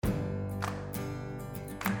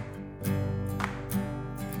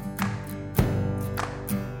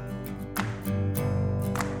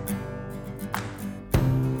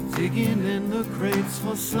digging in the crates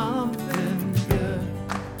for something good.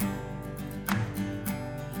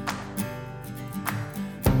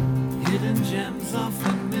 Hidden gems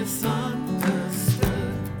often misunderstood.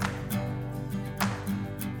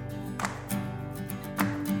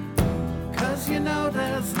 'Cause you know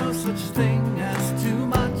there's no such thing as too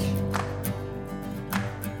much.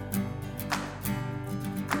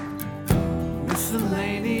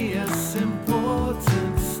 Miscellaneous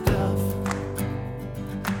important stuff.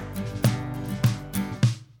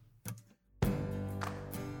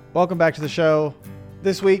 Welcome back to the show.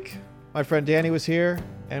 This week, my friend Danny was here,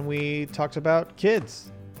 and we talked about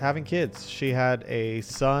kids, having kids. She had a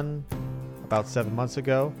son about 7 months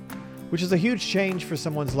ago, which is a huge change for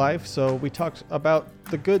someone's life. So we talked about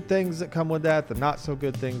the good things that come with that, the not so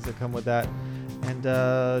good things that come with that, and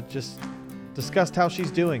just discussed how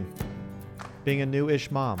she's doing, being a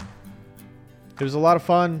new-ish mom. It was a lot of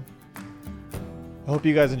fun. I hope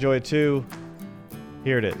you guys enjoy it too.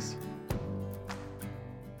 Here it is.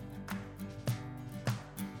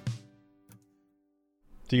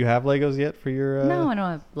 Do you have Legos yet for your No, I don't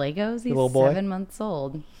have Legos. He's little boy? 7 months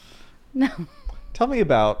old. No. Tell me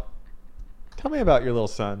about your little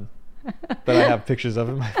son that I have pictures of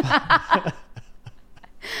in my phone.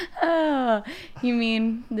 Oh, you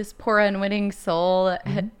mean this poor unwitting soul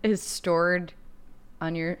that is stored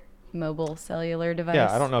on your mobile cellular device?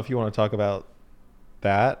 Yeah, I don't know if you want to talk about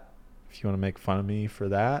that. If you want to make fun of me for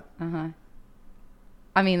that.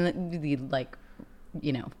 I mean,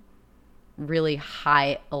 really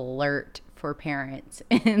high alert for parents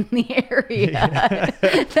in the area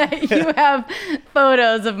that you have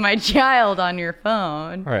photos of my child on your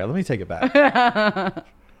phone. All right, let me take it back.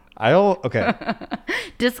 Okay.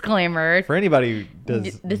 Disclaimer. For anybody who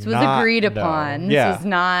does This was not agreed know. upon. Yeah. This is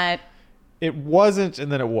not. It wasn't,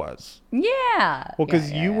 and then it was. Yeah. Well,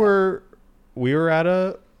 because Yeah. we were at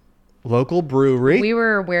a local brewery. We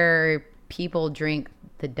were where people drink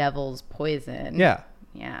the devil's poison. Yeah.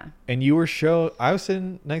 Yeah. And I was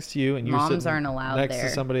sitting next to you, and you were Moms sitting aren't allowed next there.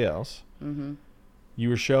 to somebody else. Mm-hmm. You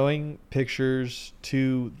were showing pictures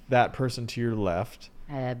to that person to your left,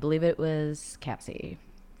 I believe it was Cassie.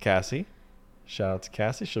 Cassie. Shout out to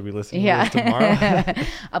Cassie. She'll be listening to Yeah. this tomorrow.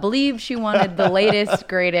 I believe she wanted the latest,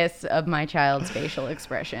 greatest of my child's facial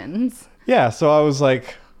expressions. Yeah, so I was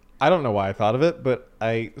like, I don't know why I thought of it, but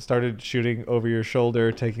I started shooting over your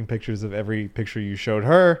shoulder, taking pictures of every picture you showed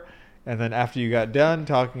her. And then after you got done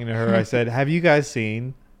talking to her, I said, have you guys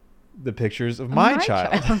seen the pictures of my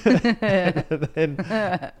child? And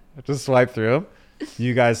I just swiped through them.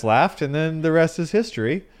 You guys laughed, and then the rest is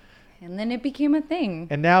history. And then it became a thing.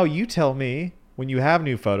 And now you tell me, when you have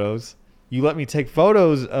new photos, you let me take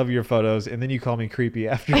photos of your photos, and then you call me creepy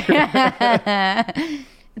after.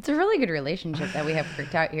 It's a really good relationship that we have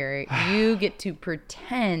worked out here. You get to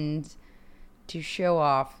pretend to show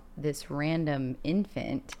off this random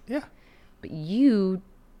infant. Yeah. But you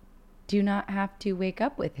do not have to wake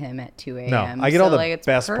up with him at 2 a.m. No, I get all the it's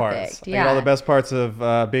best perfect. parts. Yeah. I get all the best parts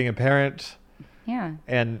of being a parent. Yeah.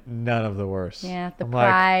 And none of the worst. Yeah, the I'm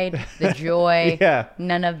pride, the joy, Yeah.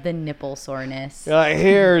 none of the nipple soreness. You're like,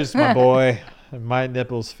 here's my boy, and my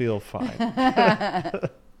nipples feel fine.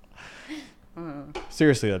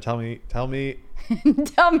 Seriously though, tell me. Tell me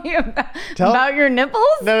about your nipples?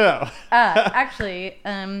 No. Actually,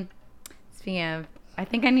 speaking of, I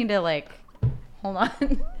think I need to hold on,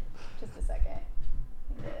 just a second.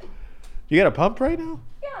 You got a pump right now?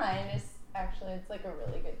 Yeah, it's like a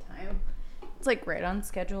really good time. It's like right on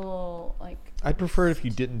schedule. I'd prefer it if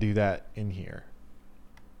you didn't do that in here.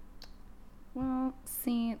 Well,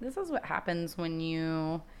 see, this is what happens when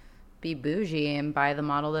you be bougie and buy the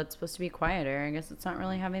model that's supposed to be quieter. I guess it's not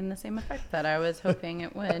really having the same effect that I was hoping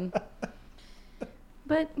it would.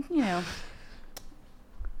 But,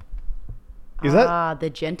 Is that the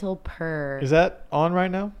gentle purr. is that on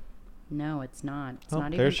right now? No, it's not. It's Oh, not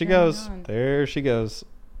even there she turning goes. on. There she goes.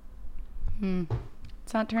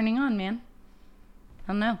 It's not turning on, man. I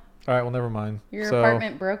don't know. All right, well, never mind. Your So,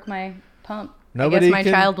 apartment broke my pump. I Nobody guess my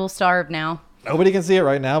can- child will starve now. Nobody can see it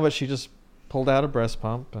right now, but she just pulled out a breast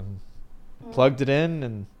pump and plugged it in,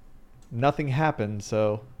 and nothing happened.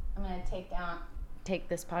 So I'm gonna take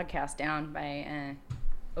this podcast down by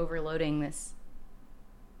overloading this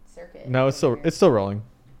circuit. no, it's still rolling.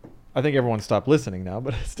 I think everyone stopped listening now,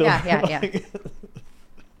 but it's still Yeah. rolling.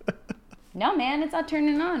 No, man, it's not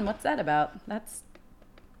turning on. What's that about?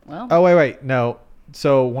 Oh, wait. No.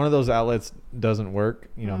 So one of those outlets doesn't work.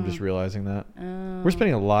 I'm just realizing that. We're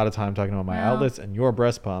spending a lot of time talking about my outlets and your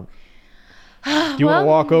breast pump. Do you want to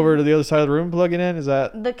walk over to the other side of the room and plug it in? Is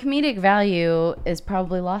that... The comedic value is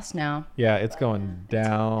probably lost now. Yeah, it's going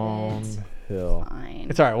downhill. pill. Fine.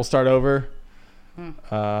 It's all right. We'll start over.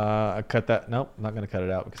 I cut that. Nope, I'm not gonna cut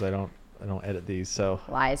it out because I don't edit these. So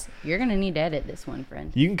Lies. You're gonna need to edit this one,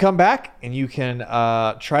 friend. you can come back and you can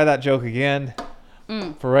try that joke again.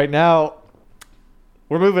 For right now,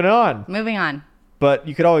 we're moving on. Moving on. But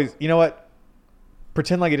you could always, you know what?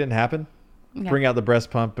 Pretend like it didn't happen. Okay. Bring out the breast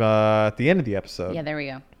pump at the end of the episode. Yeah, there we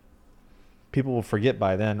go. People will forget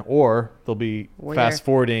by then, or they'll be Or fast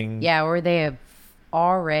forwarding. Yeah, or they have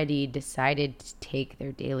already decided to take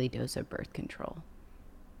their daily dose of birth control.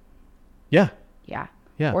 Yeah. Yeah.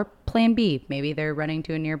 Yeah. Or plan B. Maybe they're running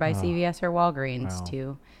to a nearby CVS or Walgreens Wow.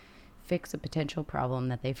 to fix a potential problem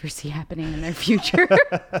that they foresee happening in their future.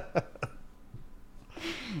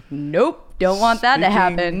 Nope. Don't want that to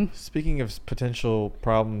happen. Speaking of potential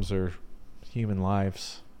problems or human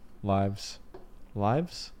lives,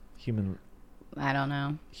 human I don't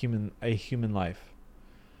know. a human life.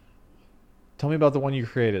 Tell me about the one you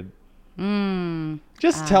created.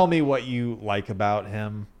 Just tell me what you like about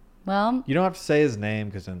him. Well, You don't have to say his name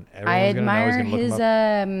because then I everyone's gonna know. He's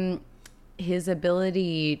admire gonna look him up. his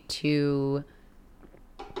ability to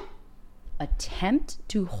attempt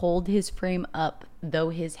to hold his frame up, though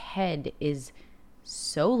his head is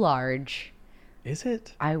so large. Is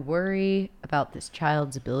it? I worry about this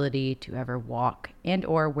child's ability to ever walk and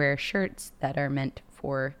or wear shirts that are meant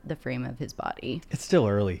for the frame of his body. It's still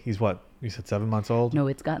early. He's what? You said 7 months old? No,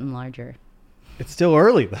 it's gotten larger. It's still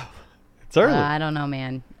early though. It's early. I don't know,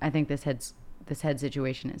 man. I think this head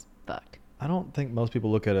situation is fucked. I don't think most people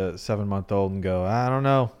look at a 7-month-old and go, I don't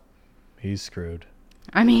know. He's screwed.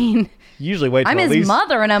 I mean, Usually wait till I'm at his least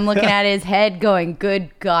mother and I'm looking at his head going, good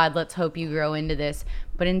God, let's hope you grow into this.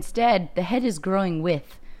 But instead, the head is growing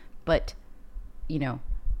with, but,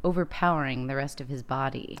 overpowering the rest of his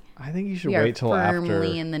body. I think you should We are wait till firmly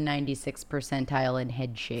after. in the 96th percentile in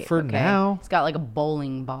head shape. For okay? now. It's got like a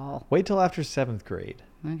bowling ball. Wait till after 7th grade.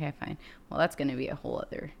 Okay, fine. Well, that's going to be a whole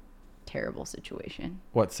other terrible situation.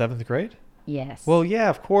 What, 7th grade? Yes. Well, yeah,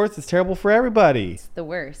 of course. It's terrible for everybody. it's the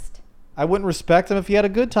worst. I wouldn't respect him if he had a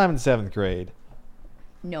good time in 7th grade.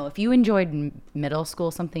 No, if you enjoyed middle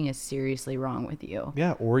school, something is seriously wrong with you.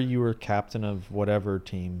 Yeah, or you were captain of whatever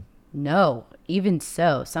team. No, even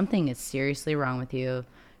so, something is seriously wrong with you.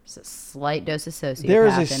 There's a slight dose of sociopath There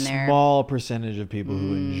is a in there. small percentage of people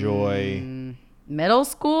who enjoy. Middle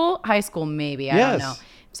school, high school, maybe. I don't know. Yes.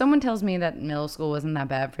 If someone tells me that middle school wasn't that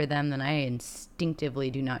bad for them, then I instinctively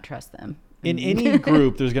do not trust them. In any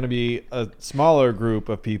group, there's going to be a smaller group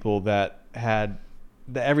of people that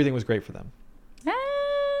everything was great for them.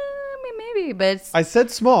 I mean, maybe, but I said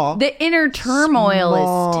small. the inner turmoil is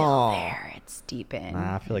still Small. there. It's deep in.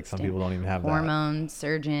 Nah, I feel like It's some deep. people don't even have that. Hormones,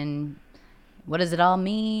 surgeon. What does it all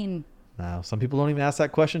mean? No, some people don't even ask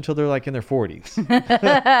that question until they're like in their 40s.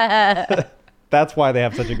 That's why they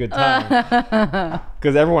have such a good time.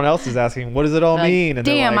 Because everyone else is asking, what does it all Like, mean? And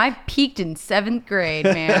they're damn, like, I peaked in 7th grade,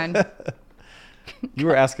 man. you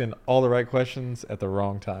were asking all the right questions at the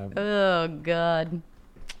wrong time. Oh, God.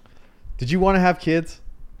 Did you want to have kids?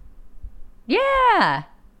 Yeah.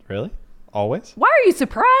 Really? Always? Why are you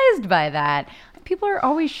surprised by that? People are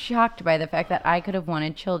always shocked by the fact that I could have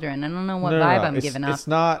wanted children. I don't know what No, vibe no, I'm giving up. It's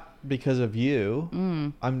not because of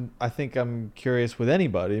you. I think I'm curious with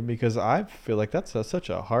anybody because I feel like that's such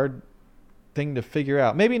a hard thing to figure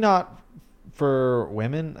out. Maybe not for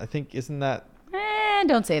women. I think isn't that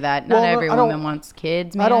Don't say that. Not Well, every I don't- woman wants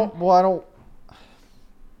kids, man. I don't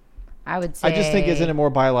I would say. I just think isn't it more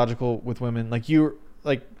biological with women? Like you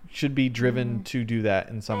should be driven to do that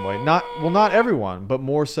in some way. Not everyone, but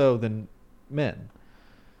more so than men.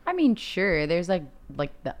 I mean, sure. There's like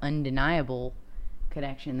the undeniable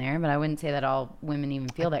connection there, but I wouldn't say that all women even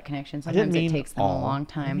feel that connection. I didn't Sometimes it mean takes them all. a long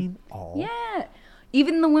I time. mean all. Yeah.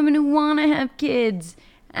 Even the women who want to have kids,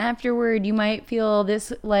 afterward, you might feel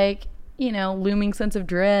this looming sense of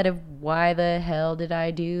dread of why the hell did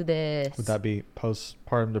I do this? Would that be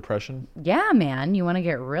postpartum depression? Yeah, man. You want to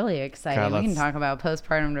get really excited. God, We can let's- talk about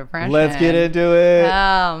postpartum depression. Let's get into it.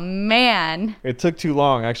 Oh, man. It took too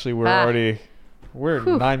long. Actually, we're Ah. we're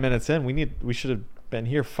Whew. 9 minutes in. We should have been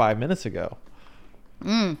here 5 minutes ago.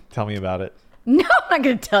 Tell me about it. No, I'm not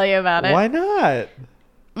going to tell you about it. Why not?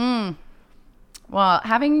 Well,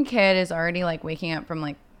 having a kid is already like waking up from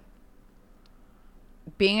like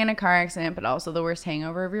being in a car accident, but also the worst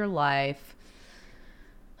hangover of your life.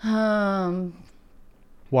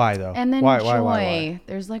 Why though? And then why, joy. why?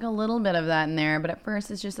 There's like a little bit of that in there, but at first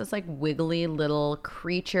it's just this like wiggly little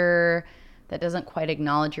creature that doesn't quite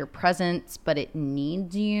acknowledge your presence, but it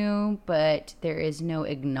needs you, but there is no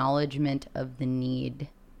acknowledgement of the need.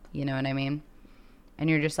 You know what I mean? And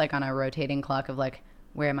you're just like on a rotating clock of like,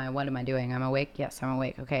 Where am I? What am I doing? I'm awake. Yes, I'm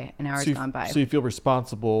awake. Okay, an hour's So gone by. So you feel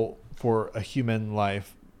responsible for a human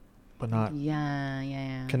life, but not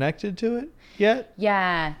Yeah. connected to it yet?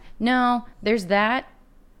 Yeah. No, there's that.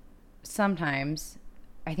 Sometimes.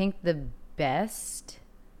 I think the best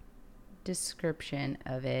description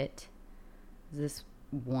of it is this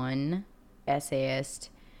one essayist.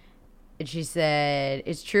 And she said,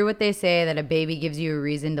 it's true what they say that a baby gives you a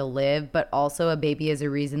reason to live, but also a baby is a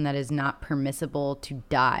reason that is not permissible to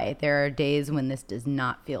die. There are days when this does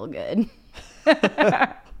not feel good.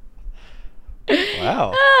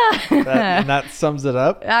 Wow. that sums it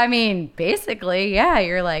up. I mean, basically, yeah,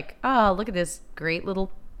 you're like, oh, look at this great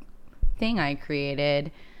little thing I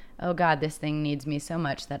created. Oh God, this thing needs me so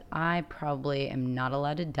much that I probably am not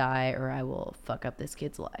allowed to die or I will fuck up this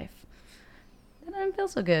kid's life. That doesn't feel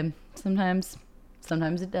so good. Sometimes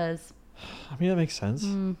it does. I mean, that makes sense.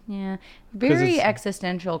 Yeah. Very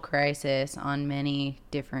existential crisis on many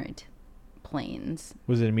different planes.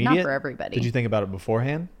 Was it immediate? Not for everybody. Did you think about it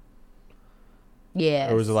beforehand?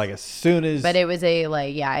 Yes. Or was it like as soon as... But it was a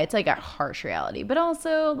like, yeah, it's like a harsh reality. But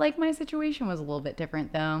also, like, my situation was a little bit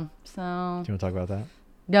different though. So. Do you want to talk about that?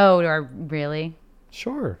 No, or really?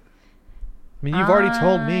 Sure. I mean, you've already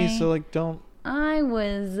told me, so like, don't... I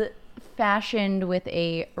was fashioned with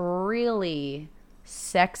a really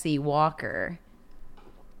sexy walker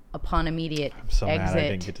upon immediate I'm so mad I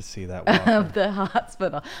didn't exit get to see that walker. of the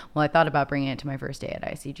hospital. Well, I thought about bringing it to my first day at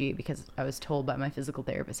ICG because I was told by my physical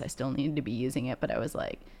therapist I still needed to be using it, but I was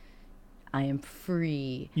like, I am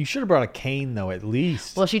free. You should have brought a cane, though, at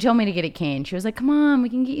least. Well, she told me to get a cane. She was like, come on, we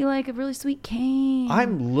can get you like a really sweet cane.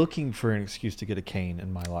 I'm looking for an excuse to get a cane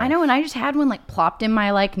in my life. I know, and I just had one like plopped in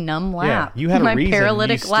my like numb lap. Yeah, you had my a reason.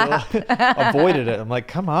 paralytic You still lap. avoided it. I'm like,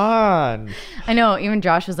 come on. I know. Even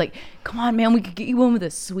Josh was like, come on, man, we could get you one with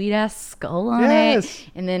a sweet ass skull on Yes.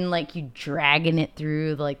 it. And then like you dragging it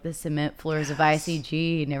through like the cement floors of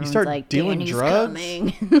ICG, and everyone's start like, dealing Danny's drugs?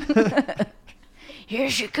 coming. Here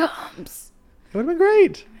she comes. It would have been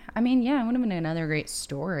great. I mean, yeah, it would have been another great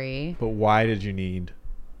story. But why did you need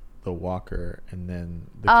the walker and then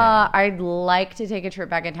the cane? I'd like to take a trip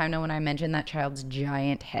back in time to when I mentioned that child's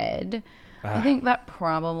giant head. I think that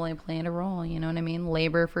probably played a role. You know what I mean?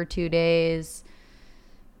 Labor for 2 days,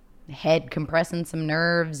 head compressing some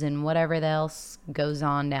nerves, and whatever else goes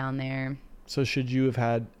on down there. So should you have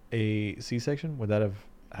had a C-section? Would that have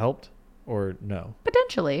helped or no?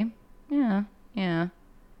 Potentially. Yeah.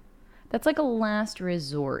 That's like a last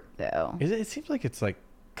resort, though. It seems like it's like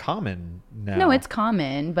common now. No, it's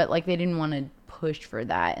common, but like they didn't want to push for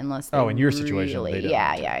that unless they in your situation, they didn't.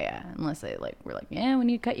 yeah. Unless they like were like, yeah, we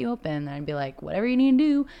need to cut you open. And I'd be like, whatever you need to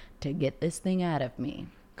do to get this thing out of me.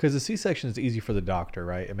 Because the C-section is easy for the doctor,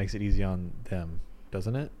 right? It makes it easy on them,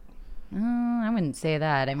 doesn't it? I wouldn't say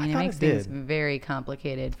that. I mean, it thought makes it things did. very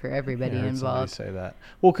complicated for everybody Yeah, I heard somebody involved. say that.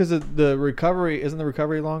 Well, because the recovery, isn't the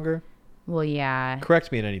recovery longer? Well, yeah.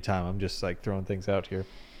 Correct me at any time. I'm just like throwing things out here.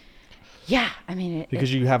 Yeah, I mean,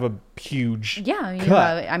 Because you have a huge yeah,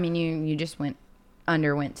 cut. you just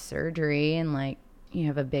underwent surgery and like you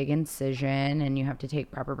have a big incision and you have to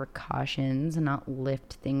take proper precautions and not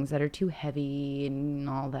lift things that are too heavy and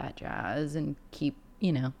all that jazz and keep,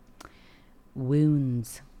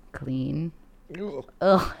 wounds clean.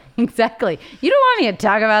 Ugh, exactly. You don't want me to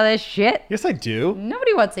talk about this shit. Yes, I do.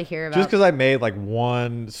 Nobody wants to hear about Just because I made like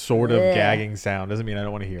one sort of Ugh. gagging sound doesn't mean I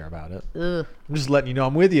don't want to hear about it. Ugh. I'm just letting you know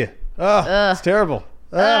I'm with you. Oh, it's terrible.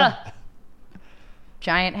 Ugh.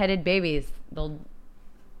 Giant-headed babies. They'll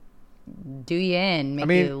do you in, make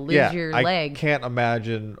you lose your leg. I can't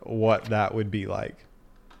imagine what that would be like.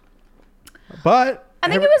 But I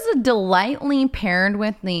think it was a delightfully paired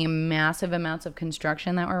with the massive amounts of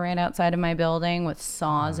construction that were right outside of my building with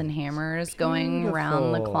saws and hammers going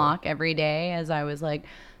around the beautiful. clock every day as I was like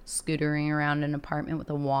scootering around an apartment with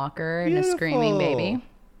a walker and a screaming Beautiful. baby.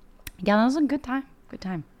 Yeah, that was a good time. Good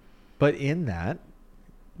time. But in that,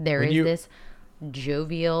 There When is you- this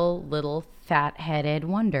jovial little fat-headed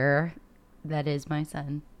wonder that is my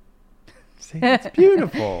son. see, it's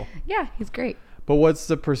beautiful. Yeah, he's great. But what's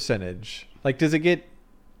the percentage? Like, does it get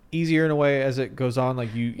easier in a way as it goes on?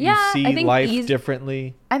 Like, you Yeah, I see think life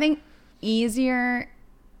differently? I think easier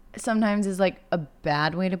sometimes is like a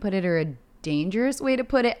bad way to put it or a dangerous way to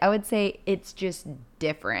put it. I would say it's just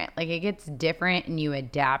different. Like it gets different and you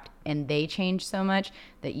adapt and they change so much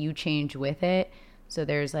that you change with it. So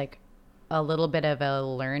there's like a little bit of a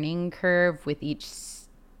learning curve with each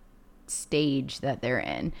stage that they're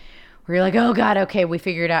in. Where you're like, oh God, okay, we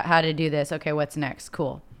figured out how to do this. Okay, what's next?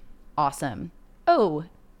 Cool. Awesome. Oh,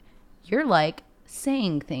 you're like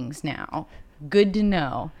saying things now. Good to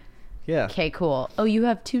know. Yeah. Okay, cool. Oh, you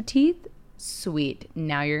have 2 teeth? Sweet.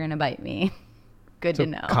 Now you're going to bite me. Good So to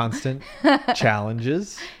know. constant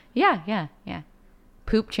challenges. Yeah.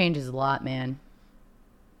 Poop changes a lot, man.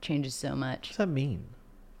 Changes so What much. does that mean?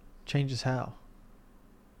 Changes how?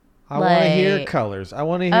 I want to hear Like, colors. I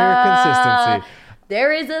want to hear consistency.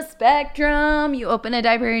 There is a spectrum. You open a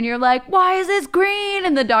diaper and you're like, why is this green?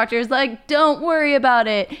 And the doctor's like, don't worry about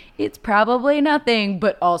it. It's probably nothing,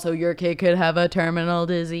 but also your kid could have a terminal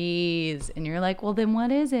disease. And you're like, well, then what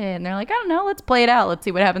is it? And they're like, I don't know. Let's play it out. Let's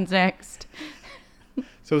see what happens next.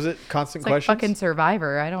 So is it constant It's like questions? fucking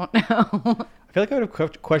Survivor. I don't know. I feel like I would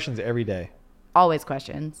have questions every day. Always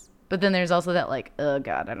questions. But then there's also that like, oh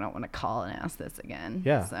God, I don't want to call and ask this again.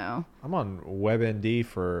 Yeah. So I'm on WebMD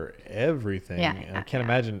for everything. Yeah, And I can't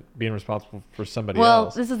imagine being responsible for somebody well,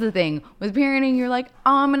 else. this is the thing with parenting. You're like,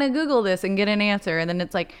 oh, I'm gonna Google this and get an answer, and then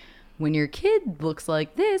it's like, when your kid looks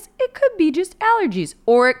like this, it could be just allergies,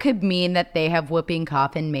 or it could mean that they have whooping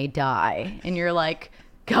cough and may die, and you're like,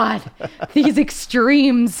 God, these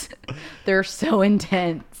extremes, they're so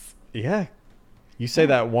intense. Yeah. You say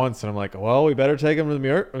that once, and I'm like, well, we better take him to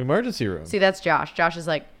the emergency room. See, that's Josh. Josh is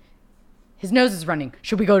like, his nose is running.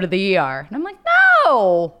 Should we go to the ER? And I'm like,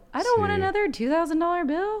 no, I don't want See. another $2,000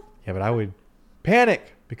 bill. Yeah, but I would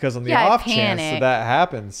panic because on the Yeah, I off chance panic. that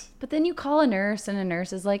happens. But then you call a nurse and a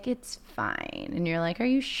nurse is like, it's fine. And you're like, are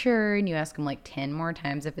you sure? And you ask them like 10 more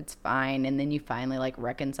times if it's fine. And then you finally like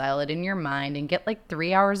reconcile it in your mind and get like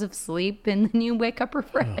 3 hours of sleep. And then you wake up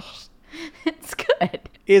refreshed. It's good.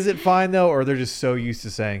 Is it fine though, or they're just so used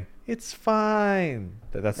to saying it's fine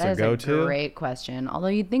that's That their is go-to? a great question. Although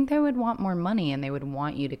you'd think they would want more money and they would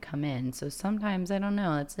want you to come in. So sometimes, I don't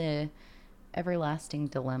know. It's a everlasting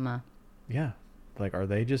dilemma. Yeah, like are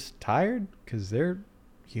they just tired because they're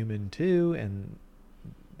human too, and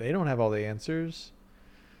they don't have all the answers?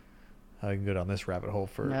 I can go down this rabbit hole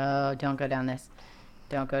for. No, don't go down this.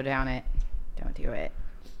 Don't go down it. Don't do it.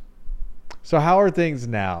 So how are things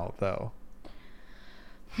now though?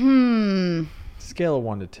 Scale of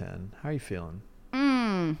 1 to 10. How are you feeling?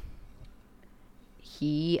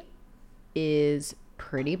 He is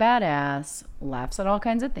pretty badass, laughs at all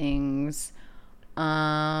kinds of things.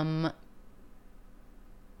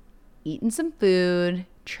 Eaten some food,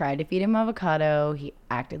 tried to feed him avocado. He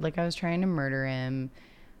acted like I was trying to murder him.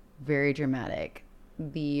 Very dramatic.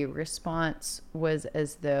 The response was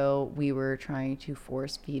as though we were trying to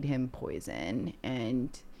force feed him poison,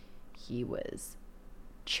 and he was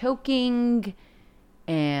choking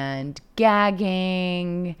and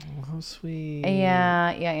gagging. Oh, how sweet.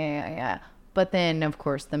 Yeah. But then, of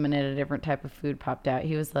course, the minute a different type of food popped out,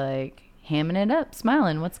 he was like, hamming it up,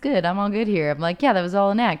 smiling. What's good? I'm all good here. I'm like, yeah, that was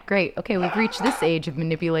all an act. Great. Okay, we've reached this age of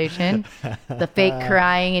manipulation. The fake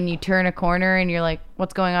crying, and you turn a corner, and you're like,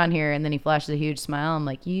 what's going on here? And then he flashes a huge smile. I'm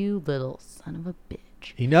like, you little son of a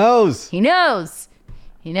bitch. He knows. He knows.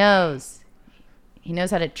 He knows. He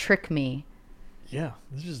knows how to trick me. Yeah,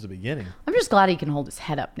 this is just the beginning. I'm just glad he can hold his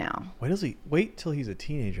head up now. Wait till he's a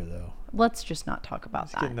teenager though? Let's just not talk about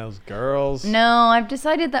He's that. getting those girls. No, I've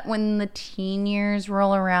decided that when the teen years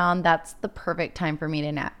roll around, that's the perfect time for me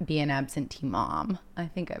to be an absentee mom. I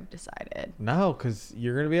think I've decided. No, because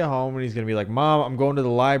you're going to be at home and he's going to be like, Mom, I'm going to the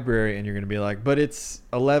library. And you're going to be like, but it's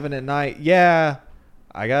 11 at night. Yeah,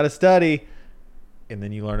 I got to study. And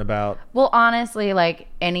then you learn about. Well, honestly, like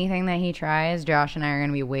anything that he tries, Josh and I are going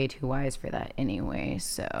to be way too wise for that anyway.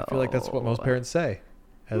 So I feel like that's what most parents say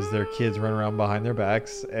as their kids run around behind their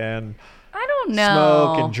backs and I don't know.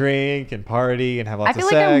 smoke and drink and party and have lots I feel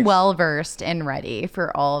of like sex. I'm well versed and ready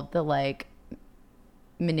for all of the like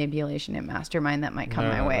manipulation and mastermind that might come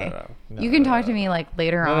my way. No, You can talk to me like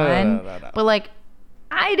later on, no. but like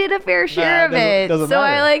I did a fair share of doesn't- it, doesn't so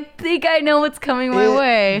I matter. like think I know what's coming my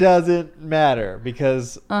way. It doesn't matter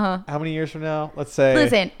because how many years from now? Let's say.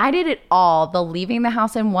 Listen, I did it all. The leaving the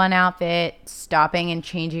house in one outfit, stopping and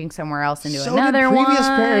changing somewhere else into so another did previous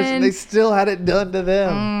one. parents, and they still had it done to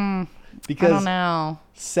them. I Because don't know.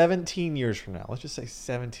 17 years from now, let's just say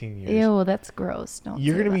 17 years. Ew, that's gross. Don't.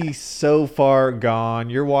 You're say going to that. be so far gone.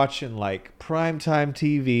 You're watching like primetime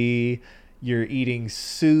TV. You're eating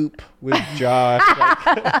soup with Josh.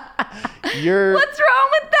 Like, you're. What's wrong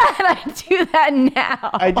with that? I do that now.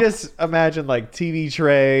 I just imagine like TV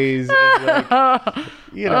trays, and like,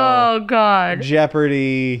 you know, Oh God.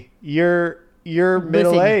 Jeopardy. You're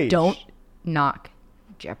middle Listen, aged. don't knock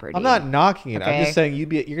Jeopardy. I'm not knocking it. I'm Okay. just saying you're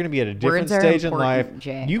going to be at a different Words are stage in life. important,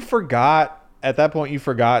 Jay. You forgot at that point. You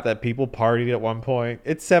forgot that people partied at one point.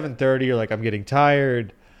 It's 7:30. You're like, I'm getting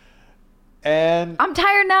tired, and I'm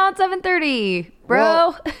tired now at 7:30, bro.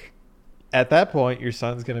 Well, at that point, your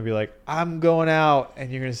son's going to be like, I'm going out,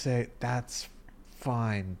 and you're going to say, that's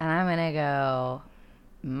fine. And I'm gonna go.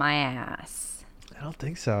 my ass. I don't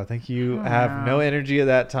think so. I think you have no energy at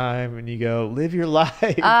that time and you go, live your life.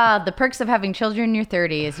 The perks of having children in your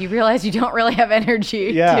 30s. You realize you don't really have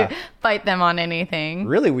energy to fight them on anything.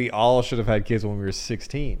 Really, we all should have had kids when we were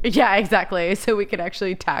 16. Yeah, exactly. So we could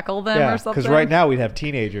actually tackle them or something. Because right now we'd have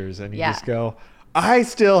teenagers and you just go, I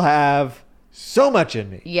still have so much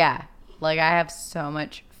in me. Yeah. Like I have so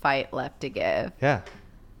much fight left to give. Yeah.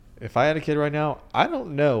 If I had a kid right now, I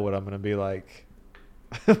don't know what I'm going to be like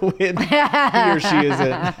when he or she is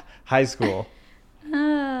in high school.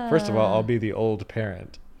 First of all, I'll be the old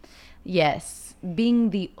parent. Yes. Being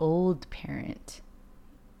the old parent.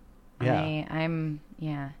 Yeah. I'm.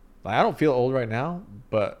 Like, I don't feel old right now,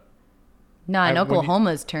 but. No, in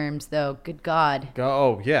Oklahoma's terms, though. Good God.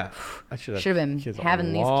 Oh, yeah. I should have been kids having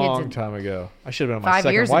these kids long time ago. I should have been on my 5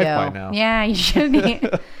 second years wife ago. by now. Yeah, you should be.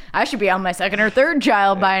 I should be on my second or third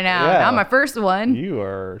child by now. Yeah. Not my first one. You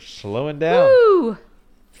are slowing down. Woo!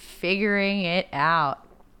 Figuring it out.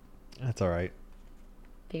 That's all right.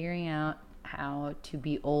 Figuring out how to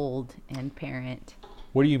be old and parent.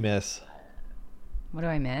 What do you miss? What do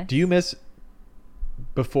I miss? Do you miss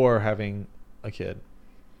before having a kid?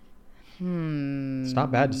 It's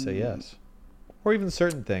not bad to say yes. Or even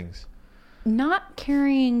certain things. Not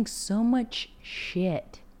carrying so much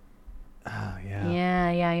shit. Oh,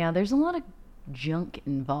 yeah. Yeah. There's a lot of junk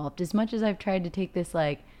involved. As much as I've tried to take this,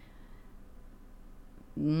 like,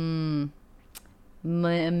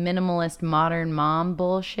 minimalist modern mom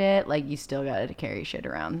bullshit, like, you still gotta carry shit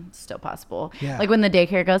around. It's still possible. Yeah. Like when the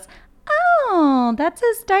daycare goes, oh, that's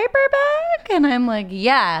his diaper bag? And I'm like,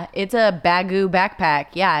 yeah, it's a Bagoo backpack.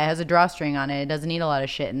 Yeah, it has a drawstring on it. It doesn't need a lot of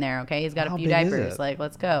shit in there, okay? He's got How a few big is diapers. it? Like,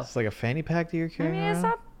 let's go. It's like a fanny pack that you're I carrying mean, it's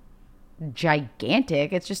around? not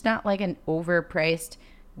gigantic. It's just not like an overpriced,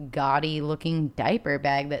 gaudy looking diaper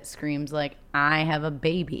bag that screams like, I have a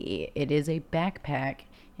baby. It is a backpack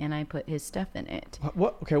and I put his stuff in it.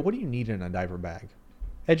 Okay, what do you need in a diaper bag?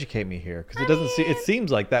 Educate me here, because it seems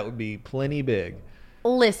like that would be plenty big.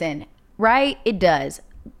 Listen, right? It does.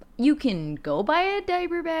 You can go buy a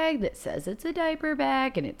diaper bag that says it's a diaper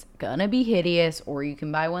bag and it's gonna be hideous, or you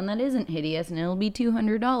can buy one that isn't hideous and it'll be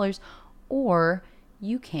 $200, or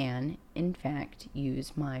you can, in fact,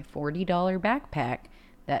 use my $40 backpack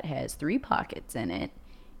that has 3 pockets in it.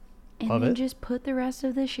 And Love then it. just put the rest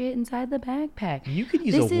of the shit inside the backpack. You could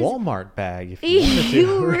use This a is- Walmart bag if you wanted to.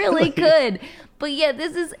 You really could. But yeah,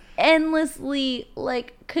 this is endlessly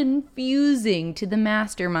like confusing to the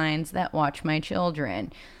masterminds that watch my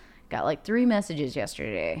children. Got like 3 messages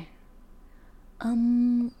yesterday.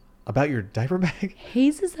 About your diaper bag?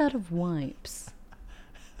 Hayes is out of wipes.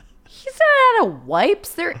 He's not out of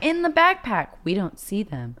wipes. They're in the backpack. We don't see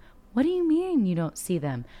them. What do you mean you don't see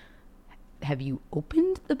them? Have you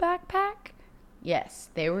opened the backpack? Yes,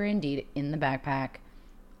 they were indeed in the backpack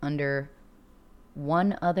under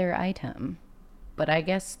one other item. But I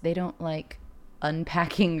guess they don't like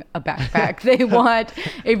unpacking a backpack. They want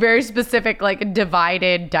a very specific, like,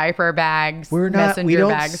 divided diaper bags, We messenger don't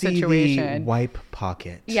bag see situation. the wipe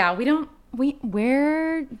pocket. Yeah, we don't.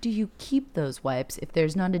 Where do you keep those wipes if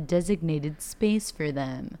there's not a designated space for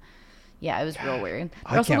them? Yeah, it was real weird.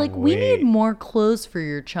 I They're also can't like, we need wait. more clothes for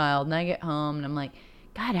your child. And I get home and I'm like,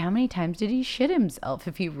 God, how many times did he shit himself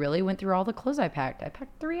if he really went through all the clothes I packed? I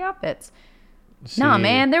packed 3 outfits. Nah, See,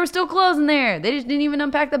 man, there were still clothes in there. They just didn't even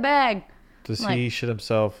unpack the bag. Does like- he shit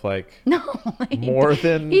himself like No, like, more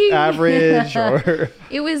than he- average or?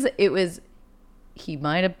 It was. He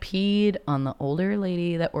might have peed on the older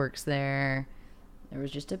lady that works there. There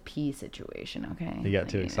was just a pee situation, okay? You got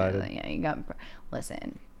too excited? Yeah, you got.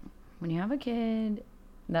 Listen, when you have a kid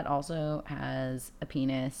that also has a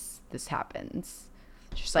penis, this happens.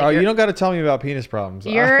 It's just like Oh, you're, you don't got to tell me about penis problems.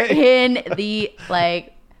 you're in the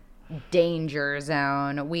like danger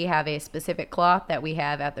zone. We have a specific cloth that we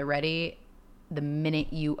have at the ready the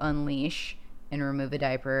minute you unleash and remove a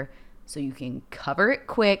diaper, so you can cover it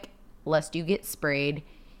quick lest you get sprayed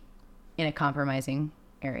in a compromising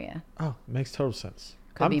area. Oh, makes total sense.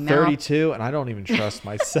 Could be I'm mouth. 32 and I don't even trust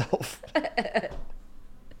myself.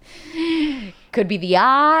 Could be the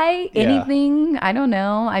eye, Yeah. anything. I don't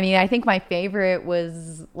know. I mean, I think my favorite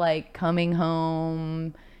was like coming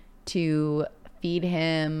home to feed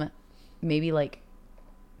him maybe like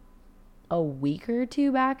a week or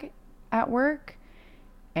 2 back at work.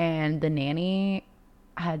 And the nanny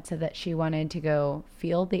had said that she wanted to go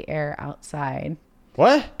feel the air outside.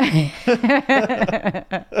 What?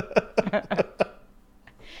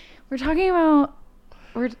 We're talking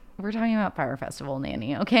about Fire Festival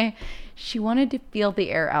nanny, okay? She wanted to feel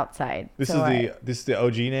the air outside. This So is the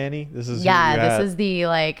OG nanny. This is who yeah, you had. this is the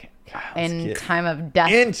like in get time of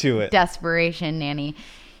into it. desperation nanny.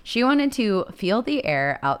 She wanted to feel the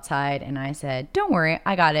air outside, and I said, don't worry,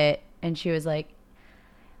 I got it. And she was like,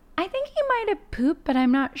 I think he might have pooped, but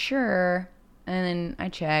I'm not sure. And then I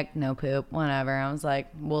checked, no poop, whatever. I was like,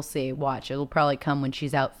 we'll see, watch. It'll probably come when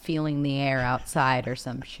she's out feeling the air outside or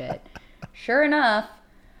some shit. Sure enough,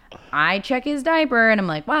 I check his diaper and I'm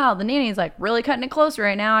like, wow, the nanny's like really cutting it close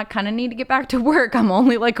right now. I kind of need to get back to work. I'm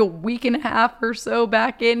only like a week and a half or so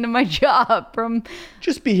back into my job from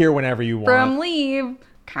Just be here whenever you from want. leave.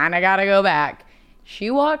 Kind of got to go back. She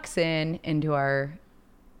walks into our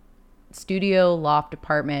studio loft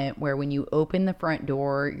apartment where when you open the front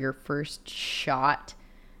door, your first shot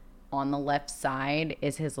on the left side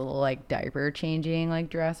is his little like diaper changing like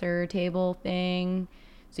dresser table thing.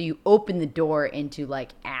 So you open the door into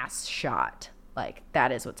like ass shot. Like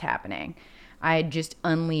that is what's happening. I had just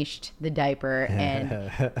unleashed the diaper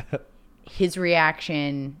and his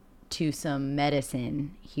reaction to some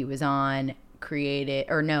medicine he was on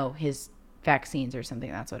his vaccines or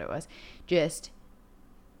something. That's what it was. Just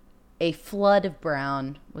a flood of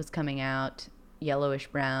brown was coming out, yellowish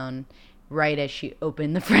brown, right as she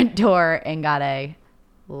opened the front door and got a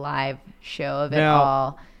live show of it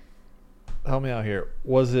all. Help me out here.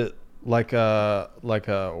 Was it like a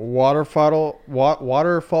waterfall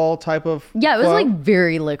type of Yeah, it was flow? like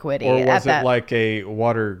very liquidy. Or was at it like a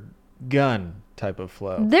water gun type of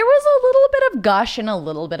flow? There was a little bit of gush and a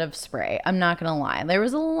little bit of spray. I'm not going to lie. There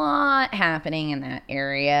was a lot happening in that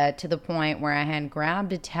area to the point where I had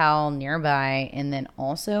grabbed a towel nearby and then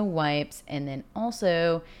also wipes and then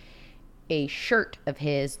also a shirt of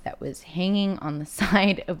his that was hanging on the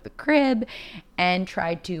side of the crib and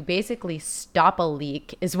tried to basically stop a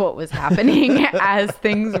leak is what was happening as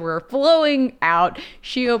things were flowing out.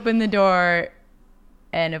 She opened the door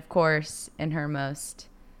and of course in her most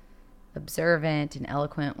observant and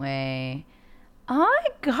eloquent way, oh my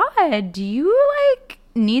God, do you like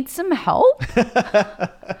need some help?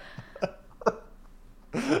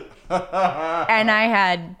 And I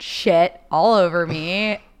had shit all over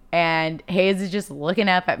me. And Hayes is just looking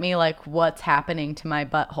up at me like, what's happening to my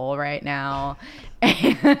butthole right now?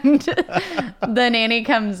 And the nanny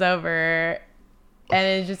comes over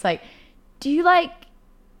and is just like, do you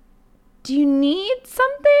need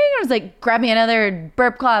something? I was like, grab me another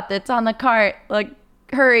burp cloth that's on the cart. Like,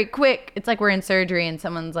 hurry, quick. It's like we're in surgery and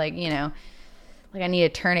someone's like, like I need a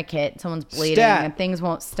tourniquet. Someone's bleeding and things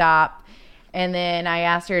won't stop. And then I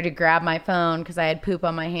asked her to grab my phone because I had poop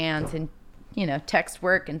on my hands and text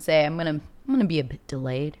work and say, I'm gonna be a bit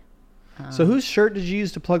delayed. So whose shirt did you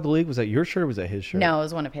use to plug the leak? Was that your shirt or was that his shirt? No, it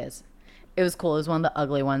was one of his. It was cool. It was one of the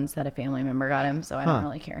ugly ones that a family member got him, so I don't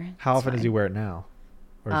really care. How It's often does fine. he wear it now?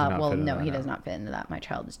 Or does he not Well, fit into no, that he now? does not fit into that. My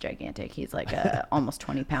child is gigantic. He's like a almost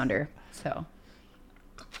 20 pounder. So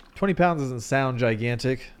 20 pounds doesn't sound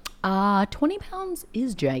gigantic. 20 pounds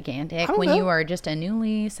is gigantic don't when know. you are just a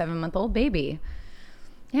newly 7-month-old baby.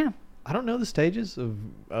 Yeah. I don't know the stages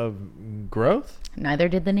of growth. Neither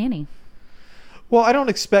did the nanny. Well, I don't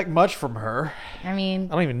expect much from her. I mean,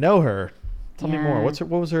 I don't even know her. Tell me more. Yeah.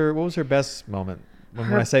 What was her best moment?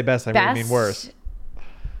 When I say best, I really mean worst.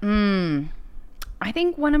 I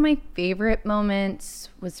think one of my favorite moments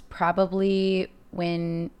was probably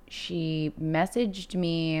when she messaged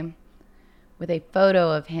me with a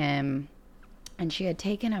photo of him and she had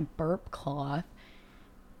taken a burp cloth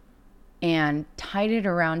and tied it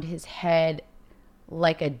around his head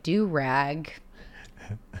like a do-rag.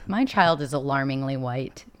 My child is alarmingly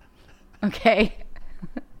white. Okay?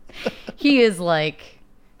 He is like,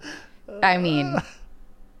 I mean,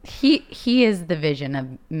 he is the vision of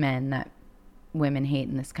men that women hate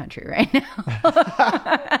in this country right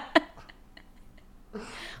now.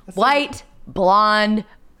 White, blonde,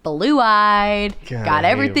 blue-eyed, God, I got hate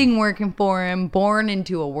everything working for him, born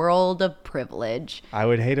into a world of privilege. I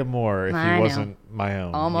would hate him more if I he know. wasn't my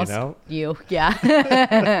own. Almost You know? you.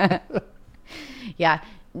 Yeah. Yeah.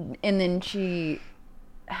 And then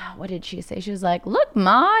what did she say? She was like, look,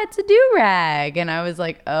 Ma, it's a do-rag. And I was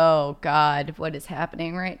like, oh, God, what is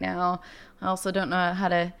happening right now? I also don't know how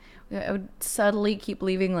to... I would subtly keep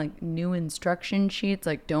leaving, like, new instruction sheets.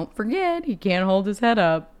 Like, don't forget, he can't hold his head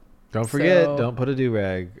up. Don't forget, So- don't put a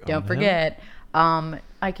do-rag on Don't him. forget.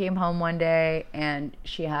 I came home one day, and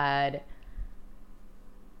she had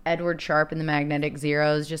Edward Sharpe and the Magnetic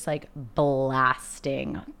Zeros just, like,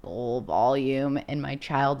 blasting full volume. And my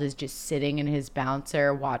child is just sitting in his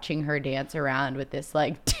bouncer watching her dance around with this,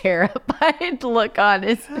 like, terrified look on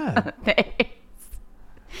his face.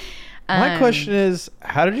 My question is,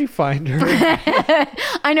 how did you find her?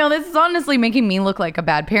 I know this is honestly making me look like a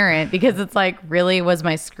bad parent because it's like, really, was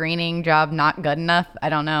my screening job not good enough? I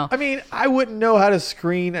don't know. I mean, I wouldn't know how to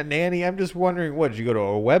screen a nanny. I'm just wondering, what, did you go to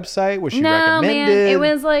a website? Was she No, recommended? man, it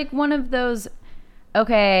was like one of those,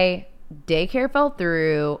 okay, daycare fell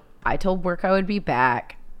through. I told work I would be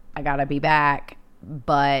back. I gotta be back.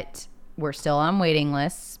 But we're still on waiting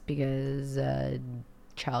lists because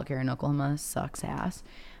childcare in Oklahoma sucks ass.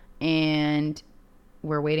 And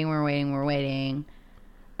we're waiting.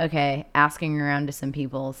 Okay, asking around to some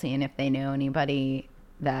people, seeing if they know anybody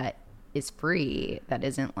that is free, that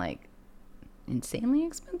isn't like insanely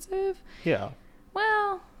expensive. Yeah.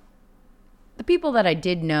 Well, the people that I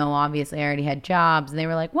did know obviously already had jobs, and they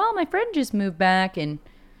were like, well, my friend just moved back and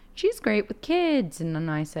she's great with kids. And then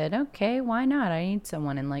I said, okay, why not? I need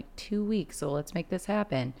someone in like 2 weeks, so let's make this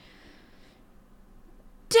happen.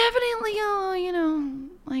 Definitely,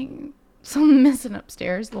 like something missing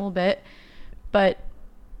upstairs a little bit. But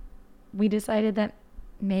we decided that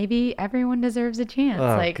maybe everyone deserves a chance.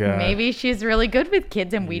 Oh, God. Maybe she's really good with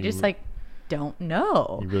kids and we just like don't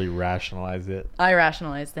know. You really rationalize it. I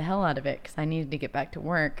rationalized the hell out of it because I needed to get back to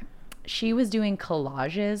work. She was doing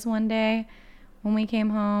collages one day when we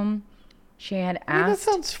came home. She had asked. I mean, that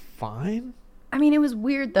sounds fine. I mean, it was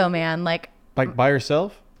weird though, man. Like by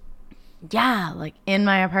herself? Yeah, like in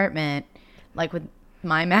my apartment, like with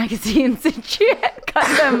my magazines, and she had cut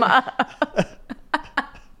them up.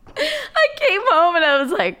 I came home and I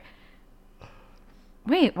was like,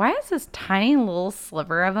 wait, why is this tiny little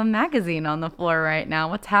sliver of a magazine on the floor right now?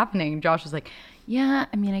 What's happening? Josh was like, yeah,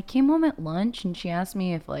 I mean, I came home at lunch and she asked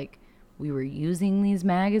me if like we were using these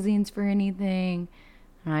magazines for anything.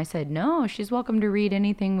 And I said, no, she's welcome to read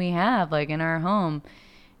anything we have, like in our home.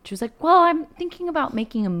 She was like, well, I'm thinking about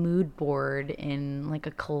making a mood board in like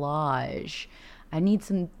a collage. I need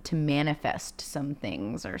some to manifest some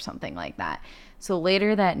things or something like that. So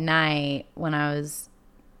later that night when I was,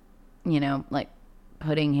 like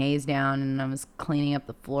putting Hayes down and I was cleaning up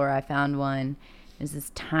the floor, I found one. There's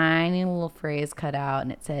this tiny little phrase cut out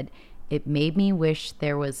and it said, it made me wish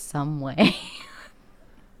there was some way.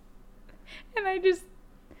 And I just...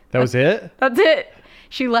 That was it? That's it.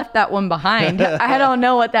 She left that one behind. I don't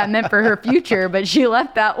know what that meant for her future, but she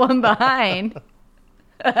left that one behind.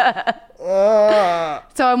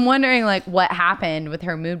 So I'm wondering like what happened with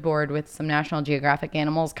her mood board with some National Geographic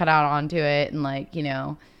animals cut out onto it and like,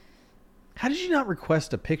 How did you not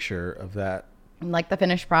request a picture of that? like the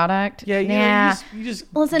finished product. Yeah. You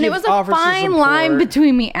just Listen, give it was a offers of fine line support.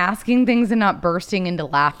 between me asking things and not bursting into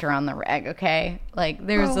laughter on the reg, okay? Like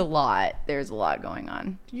there's a lot going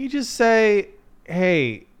on. You just say,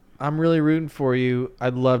 hey, I'm really rooting for you.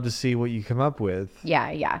 I'd love to see what you come up with.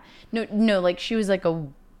 Yeah. No, like she was like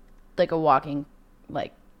a walking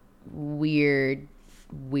like weird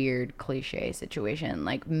cliche situation.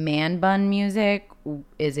 Like man bun music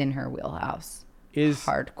is in her wheelhouse. Is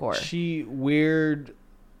hardcore. She weird,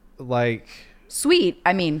 like sweet,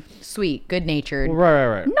 good natured. Well,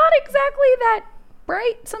 right. Not exactly that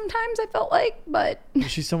bright sometimes I felt like, but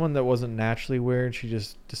is she someone that wasn't naturally weird? She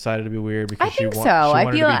just decided to be weird because I think so. she I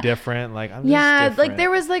wanted feel to like- be different. Like I'm yeah, just different. like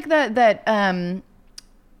there was like that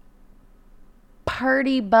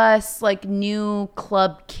party bus like new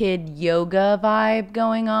club kid yoga vibe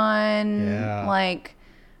going on. Yeah. Like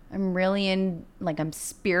I'm really I'm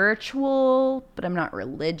spiritual, but I'm not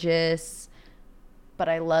religious. But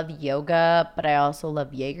I love yoga, but I also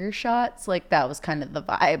love Jaeger shots. Like that was kind of the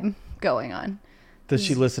vibe going on. Does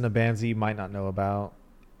she listen to bands that you might not know about?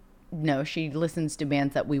 No, she listens to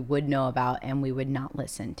bands that we would know about and we would not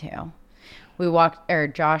listen to.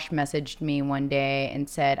 Josh messaged me one day and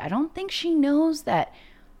said, I don't think she knows that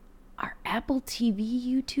our Apple TV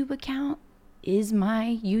YouTube account is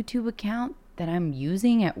my YouTube account that I'm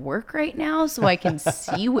using at work right now so I can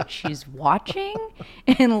see what she's watching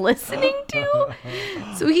and listening to.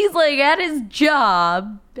 So he's like at his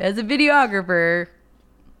job as a videographer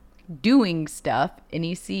doing stuff and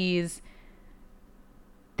he sees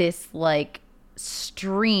this like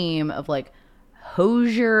stream of like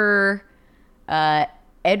Hozier,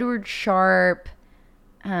 Edward Sharp,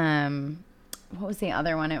 what was the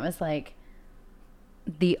other one? It was like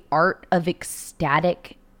The Art of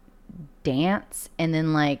Ecstatic Dance, and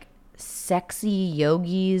then like Sexy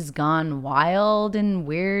Yogis Gone Wild and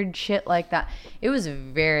weird shit like that. It was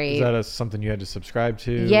very... Is that something you had to subscribe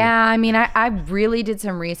to? Yeah, I mean, I really did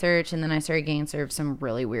some research, and then I started getting served some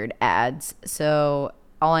really weird ads. So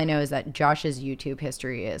all I know is that Josh's YouTube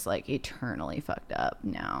history is like eternally fucked up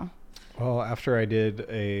now. Well, after I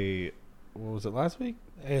did what was it last week?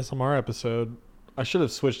 ASMR episode. I should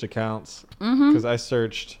have switched accounts because I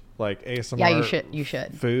searched like ASMR. Yeah, you should. You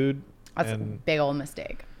should. Food. That's a and big old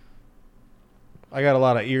mistake. I got a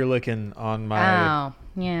lot of ear licking on my. Oh,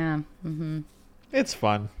 yeah. Mm-hmm. It's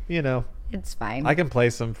fun, you know. It's fine. I can play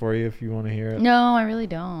some for you if you want to hear it. No, I really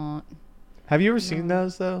don't. Have you ever seen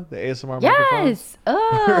those though? The ASMR microphones? Yes.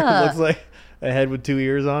 It looks like a head with two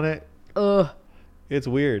ears on it. Ugh. It's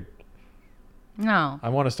weird. No. I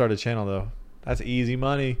want to start a channel though. That's easy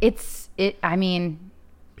money. I mean,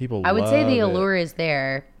 People I would say the love it. allure is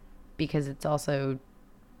there because it's also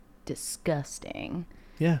disgusting.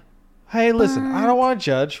 Yeah. Hey, listen, I don't want to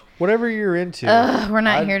judge. Whatever you're into. We're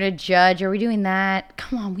not here to judge. Are we doing that?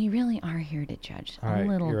 Come on, we really are here to judge All right, a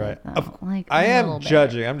little you're bit, right. though. Like I a am little bit.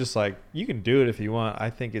 judging. I'm just like, you can do it if you want.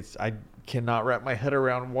 I cannot wrap my head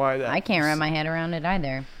around why that. I can't wrap my head around it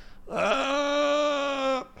either.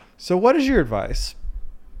 So what is your advice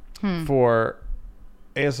for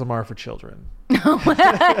ASMR for children? Oh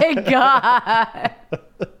my god.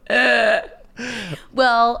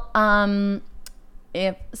 Well,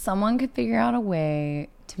 if someone could figure out a way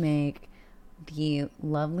to make the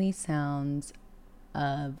lovely sounds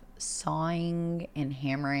of sawing and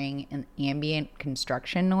hammering and ambient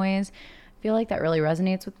construction noise, I feel like that really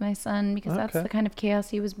resonates with my son because that's Okay. the kind of chaos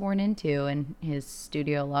he was born into in his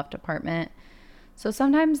studio loft apartment. So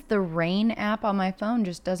sometimes the Rain app on my phone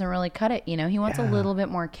just doesn't really cut it. You know, he wants a Yeah. little bit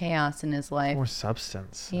more chaos in his life. More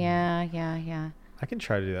substance. Yeah. I can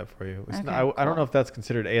try to do that for you. It's Okay, not, I don't cool. know if that's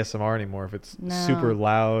considered ASMR anymore. If it's No. super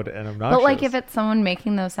loud and obnoxious. But like if it's someone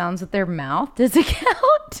making those sounds with their mouth, does it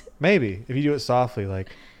count? maybe if you do it softly, like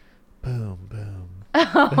boom, boom.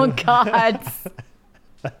 Oh God.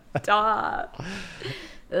 Stop.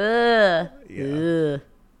 Ugh. Yeah. Ugh.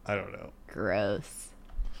 I don't know. Gross.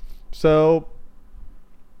 So,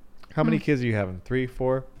 how many kids are you having? 3,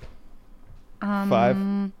 4,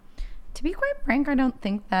 5? To be quite frank, I don't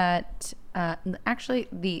think that actually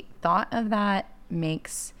the thought of that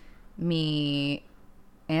makes me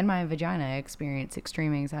and my vagina experience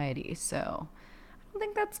extreme anxiety. So I don't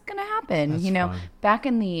think that's gonna happen. That's you know, fine. back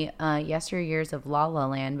in the yesteryears of La La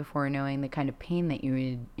Land, before knowing the kind of pain that you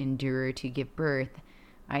would endure to give birth,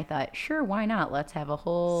 I thought, sure, why not? Let's have a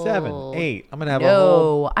whole 7, 8. I'm gonna have a No,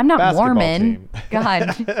 whole. I'm not basketball Mormon. team.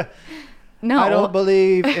 God. No, I don't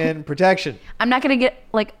believe in protection. I'm not gonna get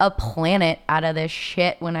like a planet out of this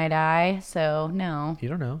shit when I die. So no, You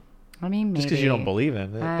don't know. I mean maybe Just because you don't believe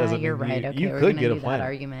in it doesn't you're mean right. you, Okay, you we're could gonna get a do that planet.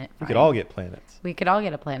 argument. We Fine. could all get planets. We could all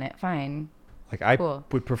get a planet. Fine. Like I Cool.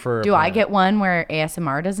 would prefer. A Do I planet. get one where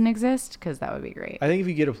ASMR doesn't exist? Because that would be great. I think if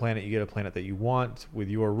you get a planet, you get a planet that you want with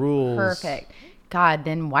your rules. Perfect. God,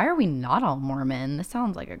 then why are we not all Mormon? This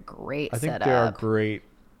sounds like a great I think setup. there are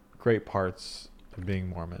great parts of being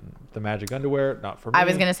Mormon. The magic underwear, not for me. I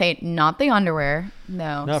was gonna say not the underwear.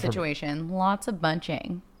 No Not for me. situation. Lots of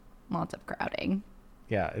bunching, lots of crowding.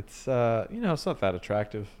 Yeah, it's it's not that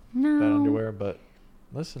attractive. No. That underwear, but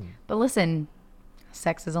listen, But listen,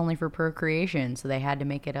 sex is only for procreation, so they had to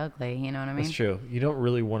make it ugly. You know what I mean? that's true. You don't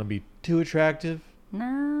really want to be too attractive.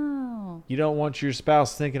 No. You don't want your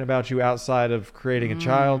spouse thinking about you outside of creating a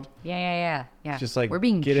child. Yeah. Just like, we're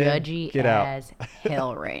being get in, judgy get out. as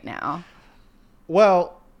hell right now.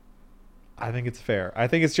 Well, I think it's fair. I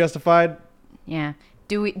think it's justified. Yeah.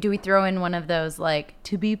 Do we throw in one of those like,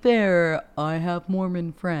 to be fair, I have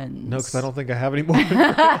Mormon friends? No, because I don't think I have any more.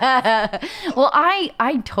 Well,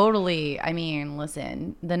 I totally. I mean,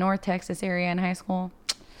 listen, the North Texas area in high school,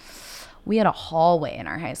 we had a hallway in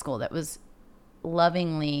our high school that was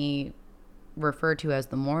lovingly referred to as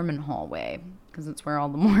the Mormon hallway because it's where all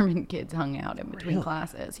the Mormon kids hung out in between Really?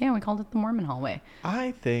 classes. Yeah, we called it the Mormon hallway.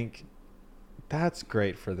 I think that's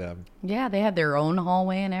great for them. Yeah, they had their own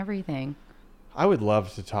hallway and everything. I would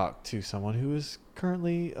love to talk to someone who is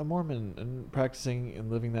currently a Mormon and practicing and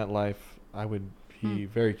living that life. I would be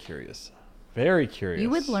very curious. Very curious. You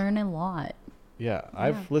would learn a lot. Yeah,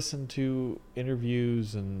 I've listened to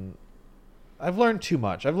interviews and I've learned too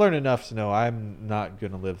much. I've learned enough to know I'm not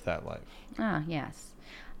going to live that life. Ah, yes.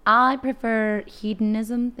 I prefer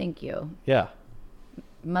hedonism. Thank you. Yeah.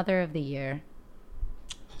 Mother of the year.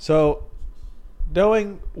 So,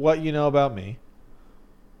 knowing what you know about me,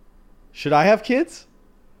 should I have kids?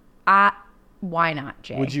 Why not,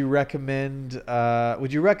 Jay? Would you recommend it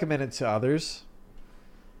to others?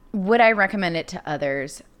 Would I recommend it to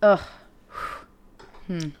others? Ugh.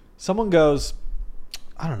 Someone goes,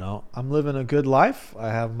 I don't know, I'm living a good life. I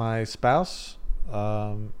have my spouse.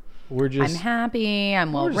 We're just I'm happy.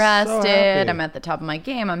 I'm well We're just so rested. happy. I'm at the top of my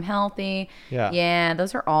game. I'm healthy. Yeah. Yeah,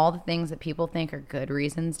 those are all the things that people think are good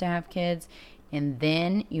reasons to have kids. And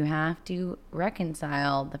then you have to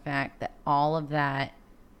reconcile the fact that all of that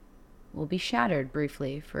will be shattered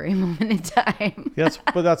briefly for a moment in time.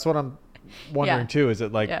 But that's what I'm wondering Yeah. too. Is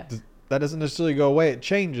it like Yeah. that doesn't necessarily go away? It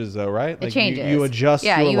changes though, right? It Like changes. You adjust.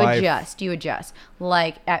 Yeah, your you life. adjust. You adjust.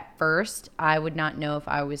 Like at first, I would not know if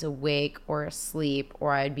I was awake or asleep,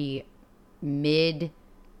 or I'd be mid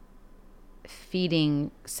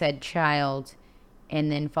feeding said child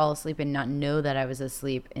and then fall asleep and not know that I was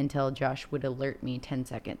asleep until Josh would alert me 10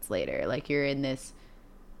 seconds later. Like you're in this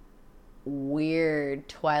weird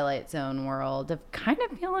Twilight Zone world of kind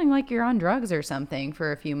of feeling like you're on drugs or something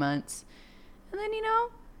for a few months. And then,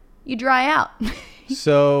 you dry out.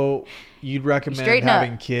 So you'd recommend Straighten up.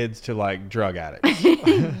 having kids to like drug addicts?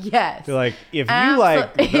 Yes. Like if you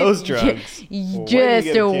like those drugs, well, just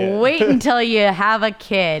wait till you get a kid. wait until you have a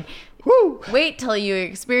kid. Woo! Wait till you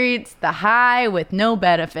experience the high with no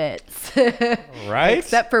benefits. Right?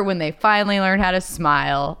 Except for when they finally learn how to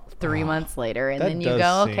smile 3 months later. And that then you does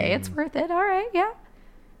go, okay, it's seem- worth it. All right, yeah.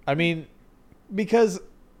 I mean, because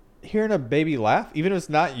hearing a baby laugh, even if it's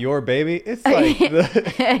not your baby, it's like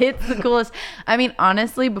It's the coolest. I mean,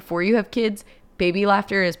 honestly, before you have kids, baby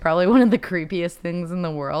laughter is probably one of the creepiest things in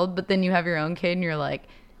the world. But then you have your own kid and you're like,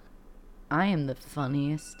 I am the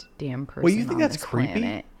funniest damn person Well, you think on that's this creepy?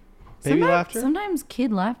 planet. Baby laughter? Sometimes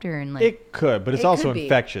kid laughter and like it could, but it's It also could be.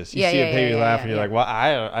 infectious. You Yeah, see yeah, a baby yeah, laugh, yeah, and you're yeah. like, "Well,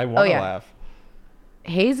 I want to yeah. laugh."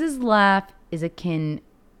 Hayes's laugh is akin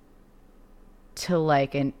to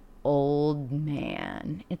like an old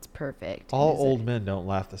man. It's perfect. All Is old it? men don't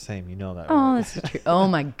laugh the same. You know that, Oh, right? this is true. Oh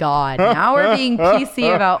my God. Now we're being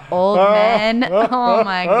PC about old men. Oh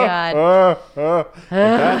my God.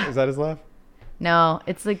 Is that his laugh? No,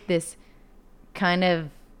 it's like this kind of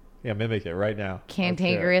Yeah, mimic it right now. Let's hear it.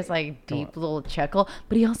 cantankerous, like Come deep on. little chuckle,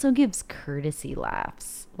 but he also gives courtesy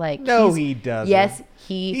laughs. Like No, he doesn't. Yes,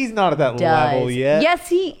 he. He's not at that does. level yet. Yes,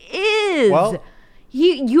 he is. Well-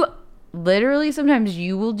 you literally sometimes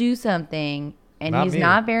you will do something and Not he's me.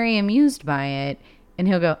 not very amused by it, and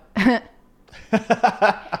he'll go.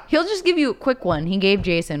 He'll just give you a quick one. He gave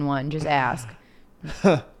Jason one. Just ask.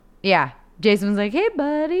 Yeah. Jason's like, hey,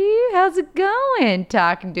 buddy, how's it going?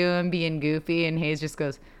 Talking to him, being goofy. And Hayes just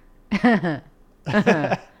goes, I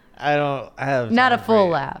have not a time for full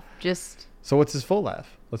you. laugh. Just, So what's his full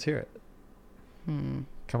laugh? Let's hear it.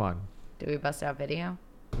 Come on. do we bust out video?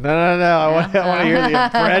 No. I want to hear the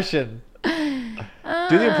impression.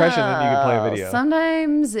 Do the impression, then you can play a video.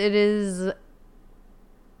 Sometimes it's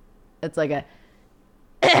like a,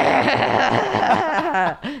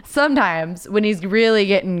 sometimes when he's really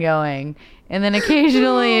getting going. And then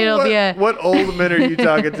occasionally it'll be a, What old men are you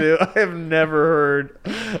talking to? I have never heard.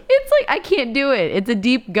 it's like, I can't do it. It's a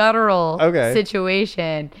deep guttural Okay.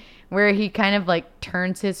 situation where he kind of like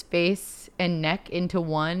turns his face and neck into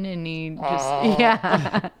one and he just,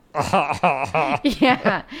 yeah.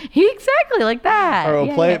 Yeah. He exactly like that. All right,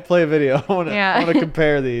 Yeah, well, yeah. play a video. I want Yeah. to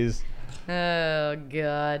compare these. Oh,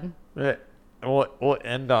 God. Right. We'll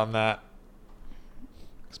end on that.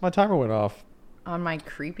 Because my timer went off. On my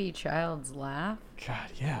creepy child's laugh? God,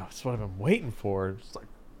 yeah, that's what I've been waiting for. It's like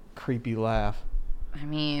creepy laugh. I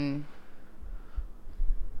mean,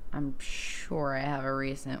 I'm sure I have a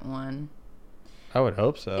recent one. I would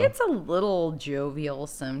hope so. It's a little jovial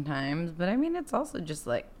sometimes, but I mean, it's also just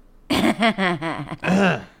like.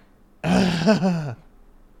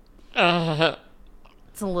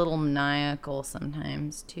 It's a little maniacal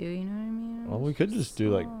sometimes too, you know what I mean? Well, we could just do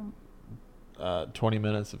like 20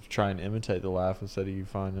 minutes of trying to imitate the laugh instead of you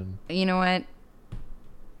finding. You know what?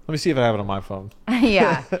 Let me see if I have it on my phone.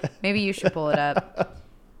 Yeah, maybe you should pull it up.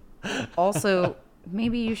 Also,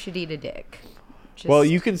 maybe you should eat a dick. Just, Well,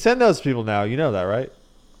 you can send those people now. You know that, right?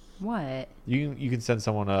 What? You can send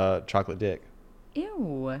someone a chocolate dick.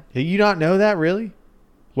 Ew. Hey, you not know that, really?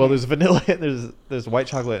 Well, there's vanilla and there's white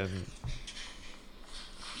chocolate and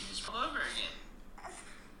Just pull over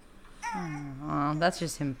again. Oh, that's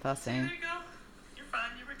just him fussing. There you go. You're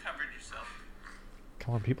fine. You recovered yourself.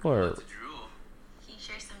 come on, people are. Lots of drool. Can you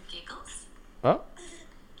share some giggles? Oh,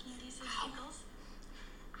 Can you do some giggles?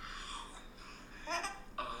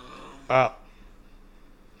 oh.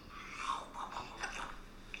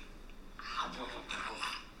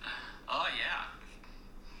 Oh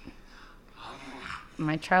yeah.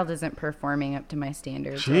 My child isn't performing up to my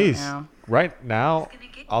standards Jeez. right now. Right now,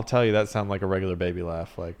 I'll tell you that sounds like a regular baby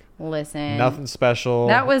laugh. Like Listen. nothing special.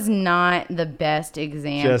 That was not the best just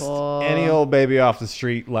example. any old baby off the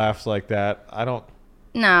street laughs like that.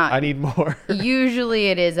 No. I need more. Usually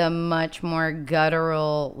it is a much more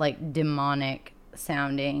guttural, like demonic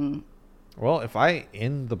sounding. Well, if I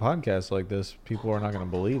end the podcast like this, people are not going to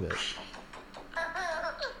believe it.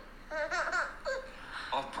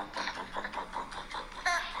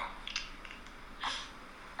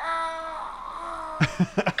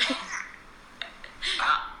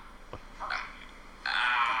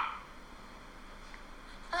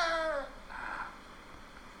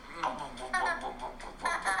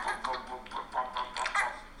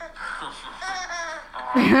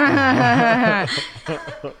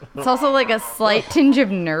 It's also like a slight tinge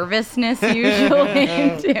of nervousness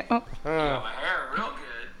usually too. Got my hair real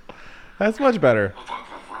good. That's much better.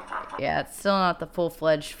 Yeah, it's still not the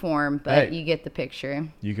full-fledged form, but Hey. you get the picture.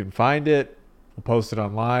 You can find it. We'll post it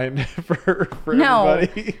online for No,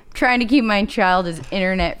 everybody. trying to keep my child as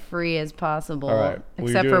internet free as possible, All right. Well,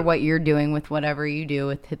 except you're for doing- what you're doing with whatever you do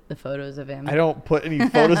with the photos of him. I don't put any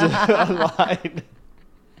photos of it online.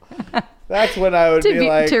 That's when I would to, be be,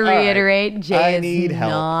 like, to "All right, reiterate, I Jay need is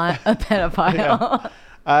help." not a pedophile. Yeah.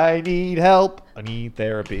 I need help. I need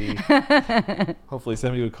therapy. Hopefully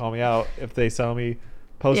somebody would call me out if they saw me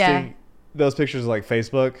posting Yeah. those pictures like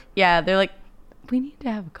Facebook. Yeah, they're like, we need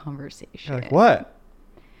to have a conversation. You're like, what?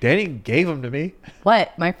 Danny gave them to me.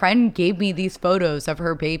 What? My friend gave me these photos of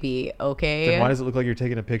her baby, okay? Then why does it look like you're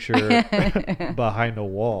taking a picture behind a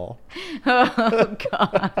wall? Oh,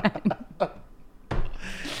 God.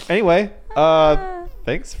 Anyway,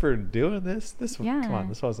 thanks for doing this. Come Yeah. on,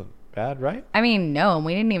 this wasn't bad, right? I mean, no,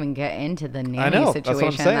 we didn't even get into the nanny know, that's what I'm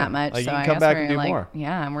situation saying. that much. Like, you so can I come guess back we're and do like, more.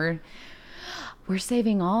 yeah, and we're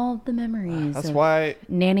saving all the memories. That's of why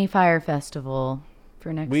Nanny Fire Festival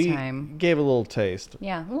for next we time. gave a little taste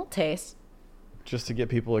Yeah, a little taste. just to get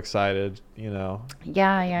people excited, you know.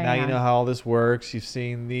 Yeah. Now you know how all this works. You've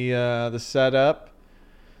seen the setup.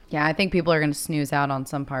 Yeah, I think people are going to snooze out on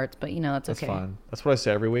some parts, but that's That's okay. fun. That's what I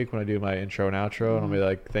say every week when I do my intro and outro, and I'll be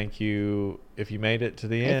like, "Thank you if you made it to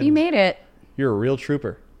the end. If you made it, You're a real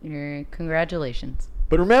trooper." congratulations.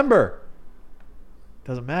 But remember,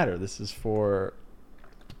 doesn't matter. This is for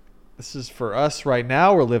us right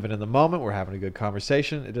now. We're living in the moment. We're having a good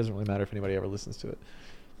conversation. It doesn't really matter if anybody ever listens to it.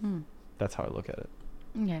 That's how I look at it.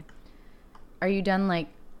 Okay. Are you done like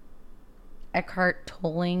Eckhart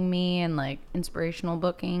Tolling me and like inspirational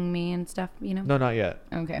booking me and stuff, No, not yet.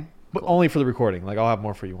 Okay. But only for the recording. Like, I'll have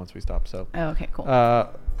more for you once we stop. So, Oh, okay, cool.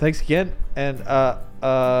 thanks again, and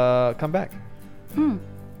come back.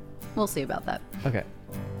 We'll see about that. Okay.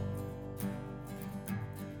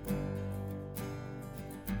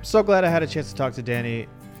 So glad I had a chance to talk to Danny.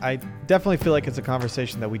 I definitely feel like it's a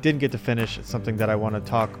conversation that we didn't get to finish. It's something that I want to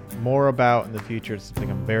talk more about in the future. It's something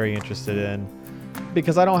I'm very interested in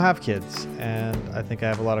because I don't have kids, and I think I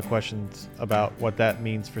have a lot of questions about what that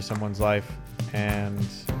means for someone's life. And,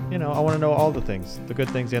 I want to know all the things, the good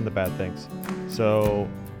things and the bad things. So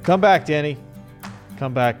come back, Danny.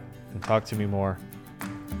 Come back and talk to me more.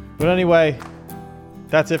 But anyway,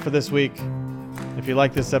 that's it for this week. If you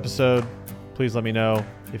like this episode, please let me know.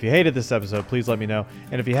 If you hated this episode, please let me know.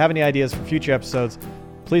 And if you have any ideas for future episodes,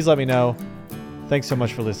 please let me know. Thanks so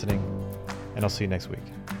much for listening, and I'll see you next week.